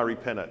do in my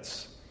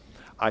repentance?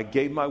 I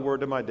gave my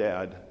word to my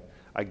dad.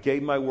 I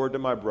gave my word to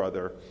my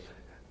brother.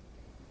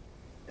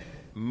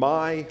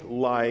 My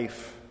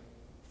life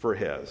for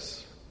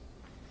his.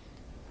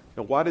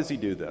 Now, why does he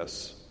do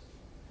this?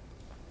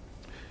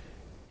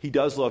 He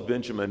does love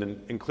Benjamin,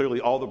 and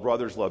clearly all the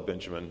brothers love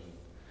Benjamin.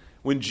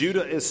 When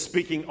Judah is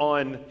speaking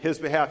on his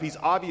behalf, he's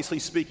obviously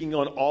speaking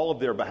on all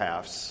of their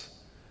behalfs.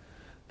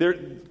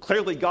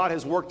 Clearly, God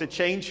has worked a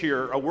change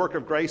here, a work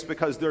of grace,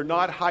 because they're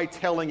not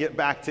hightailing it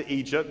back to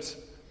Egypt.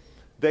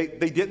 They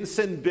didn't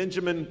send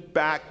Benjamin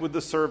back with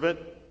the servant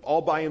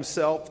all by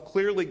himself.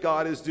 Clearly,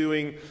 God is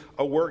doing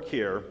a work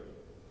here.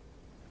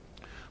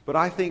 But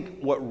I think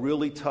what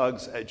really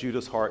tugs at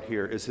Judah's heart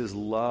here is his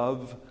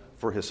love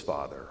for his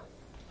father.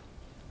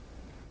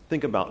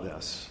 Think about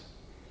this.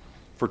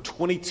 For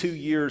 22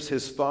 years,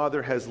 his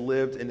father has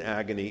lived in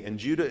agony, and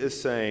Judah is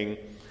saying,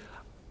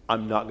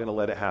 I'm not going to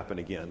let it happen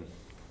again.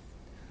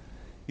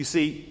 You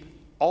see,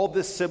 all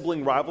this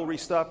sibling rivalry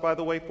stuff, by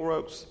the way,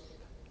 folks,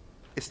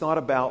 it's not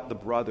about the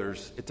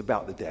brothers, it's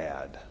about the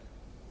dad.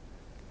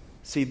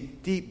 See,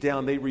 deep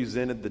down, they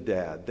resented the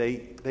dad.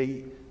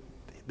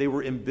 They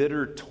were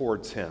embittered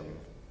towards him.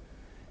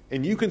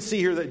 And you can see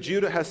here that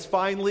Judah has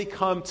finally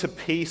come to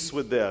peace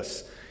with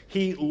this.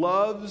 He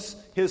loves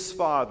his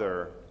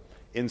father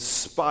in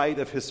spite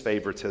of his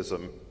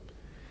favoritism.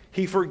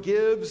 He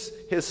forgives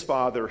his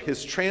father.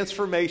 His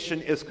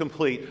transformation is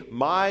complete.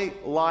 My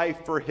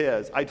life for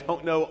his. I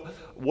don't know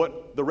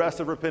what the rest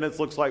of repentance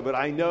looks like, but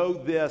I know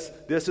this.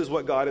 This is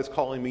what God is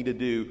calling me to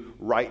do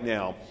right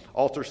now.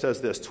 Alter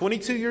says this: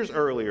 22 years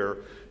earlier,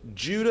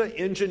 Judah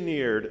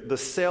engineered the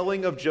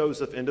selling of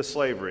Joseph into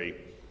slavery.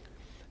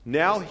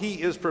 Now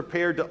he is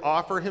prepared to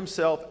offer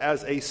himself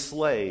as a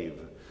slave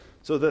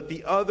so that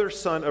the other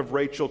son of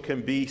Rachel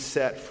can be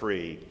set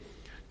free.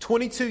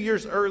 22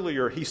 years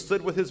earlier, he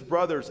stood with his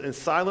brothers and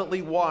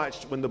silently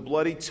watched when the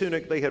bloody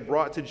tunic they had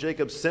brought to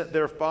Jacob sent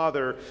their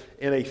father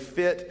in a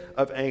fit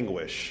of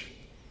anguish.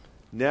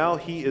 Now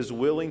he is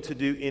willing to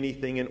do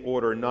anything in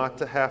order not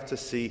to have to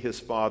see his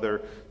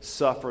father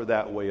suffer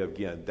that way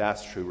again.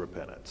 That's true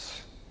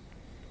repentance.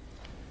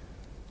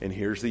 And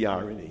here's the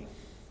irony.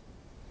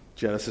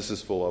 Genesis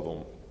is full of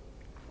them.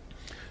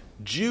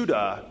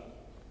 Judah,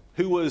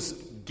 who was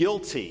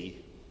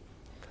guilty,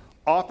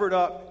 offered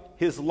up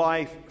his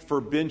life for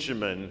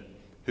Benjamin,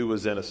 who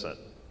was innocent.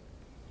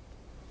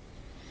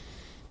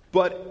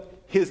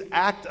 But his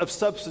act of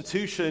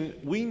substitution,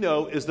 we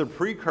know, is the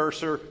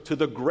precursor to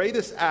the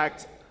greatest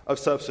act of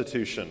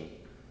substitution.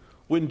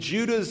 When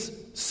Judah's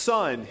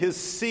son, his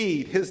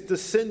seed, his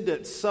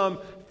descendants, some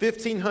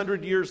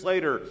 1,500 years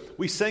later,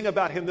 we sang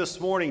about him this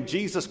morning,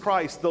 Jesus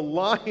Christ, the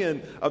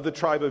Lion of the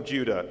tribe of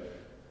Judah.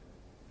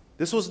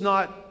 This was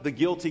not the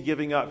guilty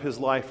giving up his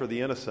life for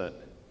the innocent.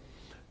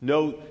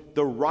 No,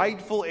 the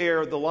rightful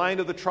heir, the Lion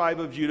of the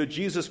tribe of Judah,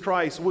 Jesus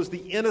Christ, was the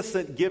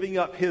innocent giving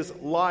up his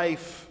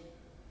life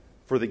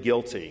for the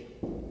guilty.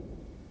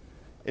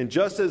 And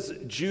just as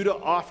Judah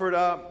offered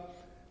up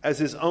as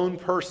his own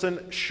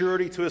person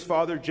surety to his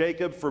father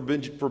Jacob for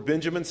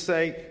Benjamin's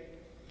sake,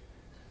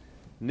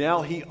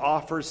 now he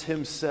offers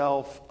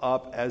himself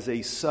up as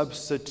a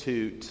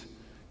substitute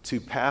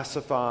to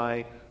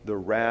pacify the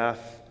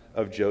wrath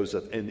of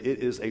Joseph. And it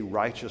is a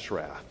righteous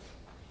wrath.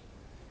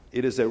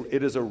 It is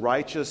a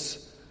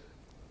righteous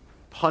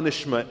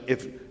punishment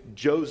if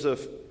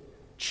Joseph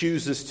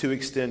chooses to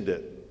extend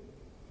it.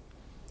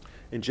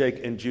 And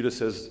Judah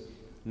says,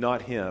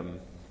 not him,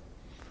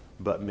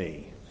 but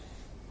me.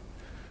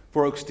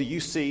 Folks, do you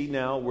see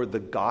now where the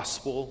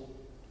gospel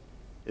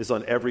is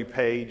on every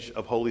page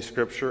of Holy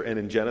Scripture and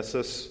in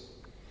Genesis?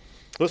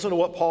 Listen to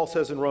what Paul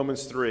says in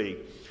Romans 3.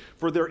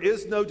 For there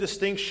is no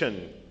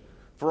distinction,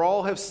 for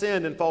all have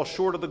sinned and fall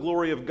short of the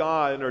glory of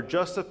God and are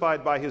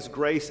justified by his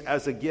grace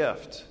as a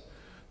gift,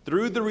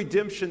 through the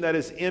redemption that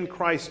is in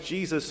Christ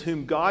Jesus,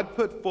 whom God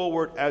put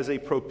forward as a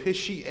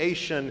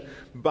propitiation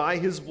by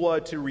his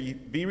blood to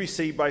be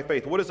received by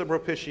faith. What is a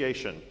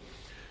propitiation?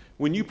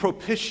 When you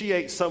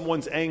propitiate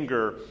someone's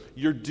anger,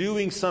 you're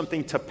doing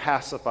something to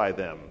pacify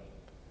them.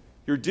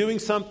 You're doing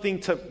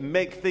something to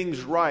make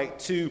things right,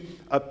 to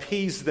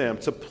appease them,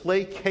 to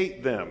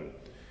placate them.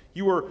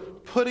 You are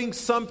putting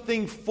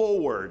something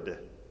forward,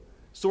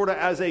 sort of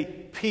as a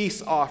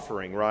peace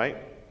offering, right?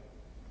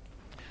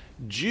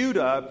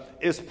 Judah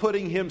is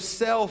putting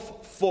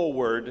himself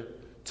forward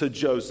to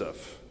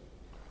Joseph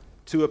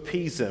to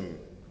appease him.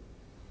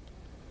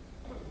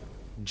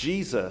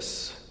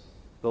 Jesus,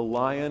 the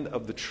Lion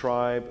of the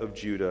tribe of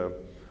Judah,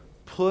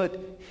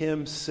 put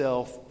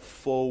himself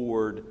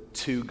forward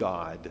to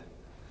God,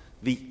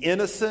 the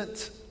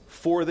innocent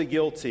for the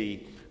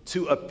guilty,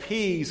 to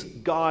appease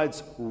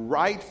God's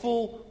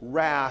rightful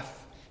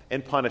wrath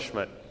and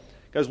punishment.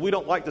 Because we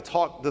don't like to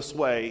talk this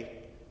way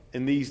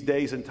in these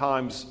days and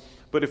times,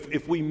 but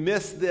if we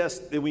miss this,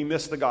 then we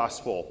miss the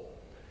gospel.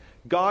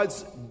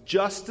 God's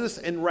justice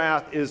and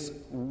wrath is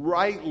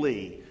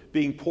rightly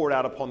being poured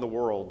out upon the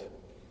world.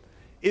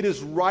 It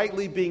is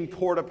rightly being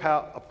poured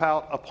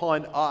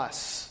upon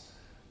us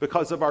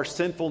because of our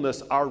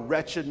sinfulness, our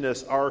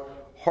wretchedness, our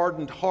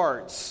hardened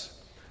hearts.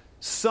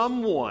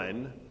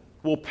 Someone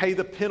will pay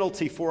the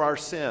penalty for our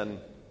sin.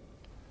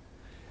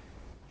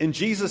 And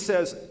Jesus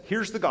says,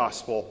 here's the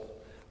gospel.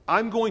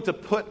 I'm going to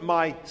put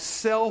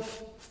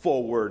myself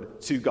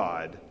forward to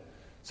God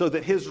so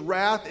that his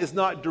wrath is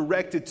not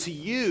directed to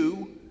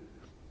you,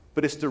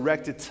 but it's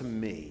directed to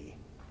me.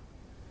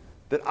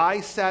 That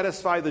I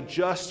satisfy the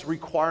just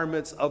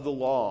requirements of the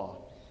law.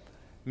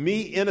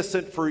 Me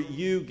innocent for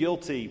you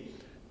guilty.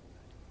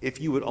 If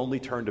you would only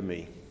turn to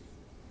me.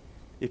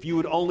 If you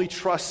would only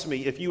trust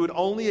me. If you would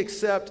only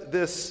accept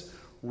this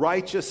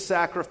righteous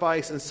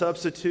sacrifice and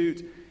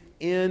substitute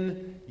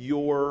in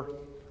your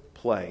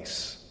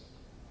place.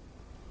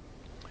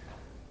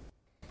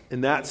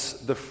 And that's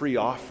the free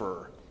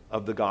offer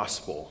of the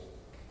gospel.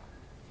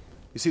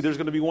 You see, there's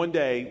going to be one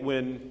day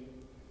when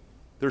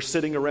they're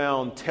sitting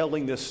around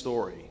telling this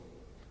story,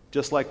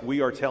 just like we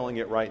are telling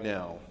it right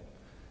now.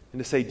 And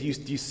to say, do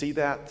you see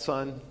that,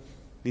 son? Do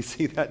you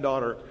see that,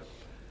 daughter?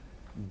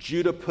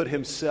 Judah put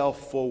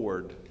himself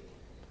forward,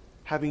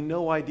 having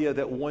no idea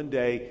that one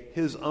day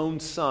his own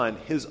son,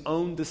 his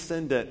own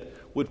descendant,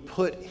 would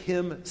put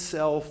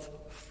himself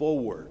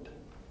forward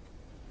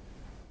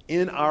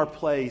in our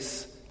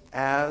place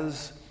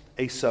as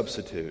a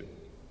substitute.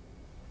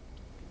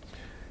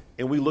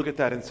 And we look at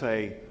that and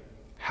say,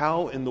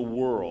 how in the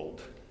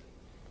world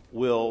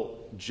will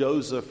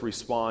Joseph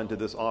respond to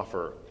this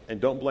offer? And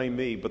don't blame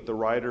me, but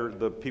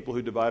the people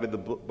who divided the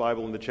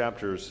Bible into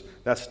chapters,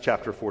 that's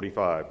chapter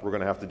 45. We're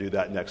going to have to do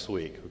that next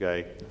week,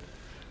 okay?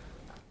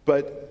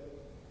 But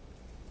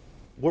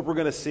what we're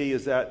going to see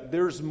is that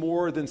there's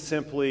more than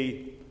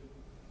simply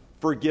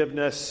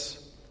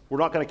forgiveness. We're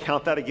not going to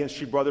count that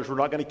against you, brothers. We're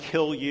not going to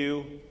kill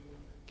you.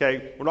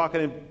 Okay, we're not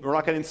going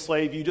to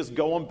enslave you. Just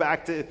go on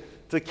back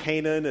to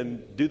Canaan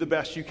and do the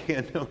best you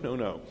can.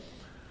 No.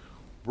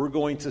 We're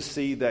going to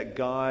see that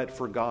God's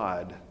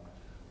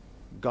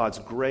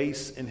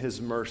grace and his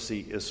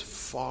mercy is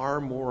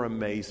far more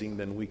amazing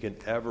than we can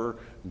ever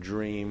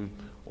dream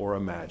or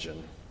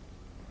imagine.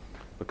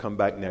 We'll come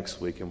back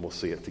next week and we'll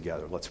see it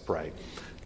together. Let's pray.